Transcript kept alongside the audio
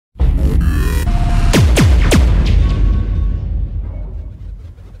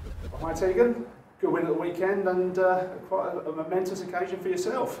Teagan. Good win at the weekend and quite a momentous occasion for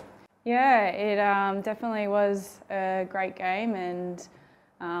yourself. Yeah, it definitely was a great game and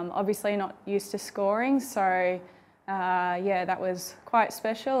obviously not used to scoring, so yeah, that was quite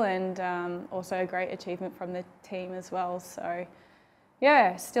special and also a great achievement from the team as well. So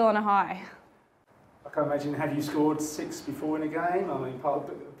yeah, still on a high. I can't imagine, have you scored 6 before in a game? I mean,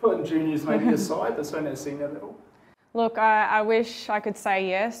 putting juniors maybe aside, but certainly at senior level. Look, I wish I could say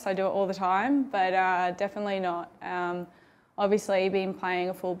yes, I do it all the time, but definitely not. Obviously, been playing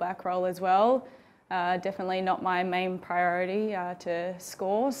a full-back role as well, definitely not my main priority to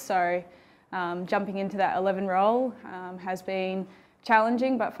score, so jumping into that 11 role has been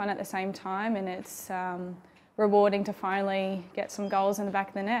challenging but fun at the same time, and it's rewarding to finally get some goals in the back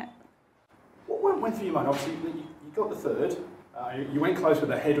of the net. What went through your mind? Obviously, you got the third, you went close with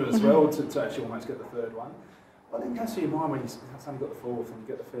the header as well to actually almost get the third one. What then goes through your mind when you suddenly got the fourth and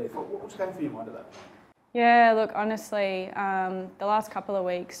you get the fifth? What's going through your mind at that? Yeah, look, honestly, the last couple of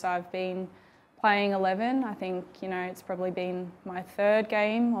weeks I've been playing 11. I think, you know, it's probably been my third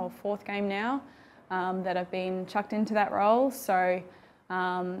game or fourth game now that I've been chucked into that role. So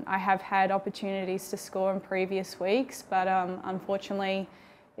I have had opportunities to score in previous weeks, but unfortunately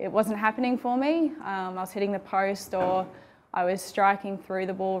it wasn't happening for me. I was hitting the post or I was striking through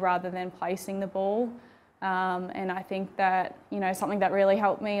the ball rather than placing the ball. And I think that, you know, something that really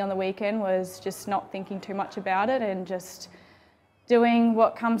helped me on the weekend was just not thinking too much about it and just doing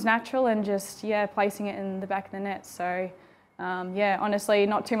what comes natural and just, yeah, placing it in the back of the net. So, yeah, honestly,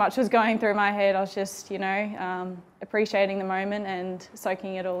 not too much was going through my head. I was just, you know, appreciating the moment and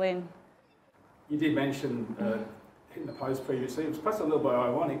soaking it all in. You did mention hitting the post previously. It was perhaps a little bit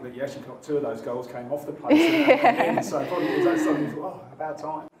ironic that you actually got 2 of those goals came off the post. Yeah. So probably was that something, oh, about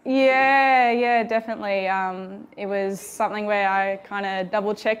time. Yeah, definitely. It was something where I kind of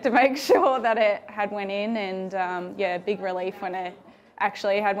double checked to make sure that it had went in, and yeah, big relief when it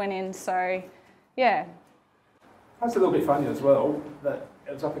actually had went in. So, yeah. That's a little bit funny as well that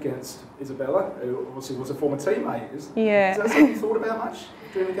it was up against Isabella, who obviously was a former teammate. Yeah. Is that something you thought about much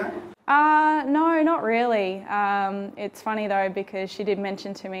during the game? No, not really. It's funny though, because she did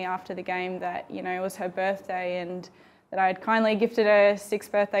mention to me after the game that, you know, it was her birthday and that I had kindly gifted her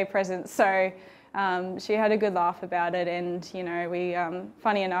 6th birthday present. So she had a good laugh about it, and, you know, we,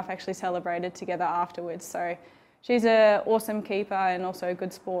 funny enough, actually celebrated together afterwards. So she's an awesome keeper and also a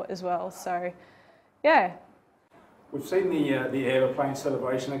good sport as well. So, yeah. We've seen the aeroplane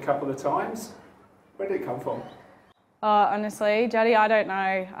celebration a couple of times. Where did it come from? Honestly, Juddy, I don't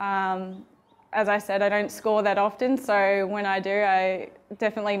know. As I said, I don't score that often, so when I do, I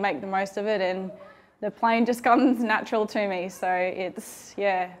definitely make the most of it, and the plane just comes natural to me, so it's,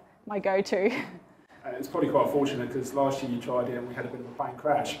 yeah, my go-to. It's probably quite fortunate because last year you tried it and we had a bit of a plane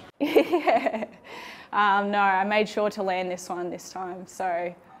crash. Yeah. No, I made sure to land this one this time,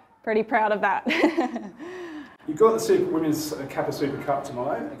 so pretty proud of that. You've got the Women's Kappa Super Cup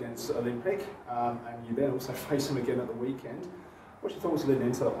tomorrow against Olympic, and you then also face them again at the weekend. What's your thoughts leading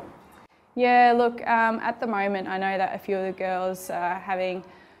into that one? Yeah, look, at the moment I know that a few of the girls are having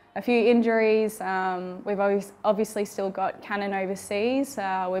a few injuries. We've obviously still got Cannon overseas.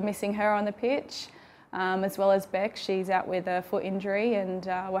 We're missing her on the pitch, as well as Beck. She's out with a foot injury, and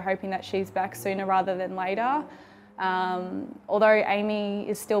we're hoping that she's back sooner rather than later. Although Amy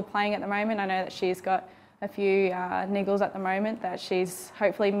is still playing at the moment, I know that she's got a few niggles at the moment that she's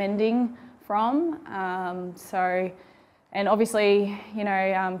hopefully mending from. And obviously, you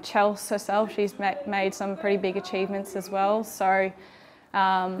know, Chelsea herself, she's made some pretty big achievements as well. So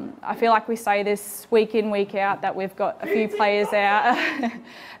I feel like we say this week in, week out that we've got a few players out,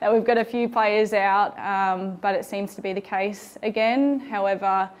 but it seems to be the case again.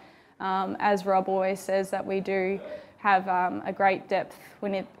 However, as Rob always says, that we do have a great depth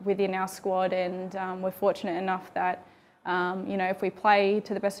within our squad, and we're fortunate enough that, you know, if we play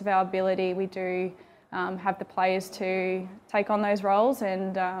to the best of our ability, we do have the players to take on those roles,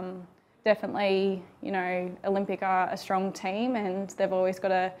 and definitely, you know, Olympic are a strong team and they've always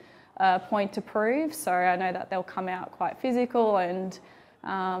got a point to prove, so I know that they'll come out quite physical, and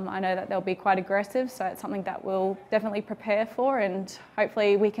I know that they'll be quite aggressive, so it's something that we'll definitely prepare for, and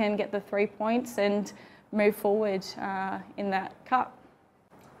hopefully we can get the 3 points and move forward in that cup.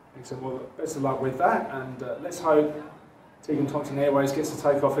 Excellent. Well, best of luck with that, and let's hope Teagan Thompson Airways gets to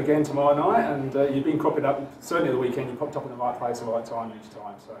take off again tomorrow night, and you've been cropping up, certainly at the weekend, you popped up in the right place at the right time each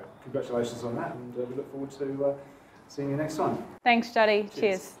time, so congratulations on that, and we look forward to seeing you next time. Thanks, Juddy.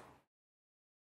 Cheers.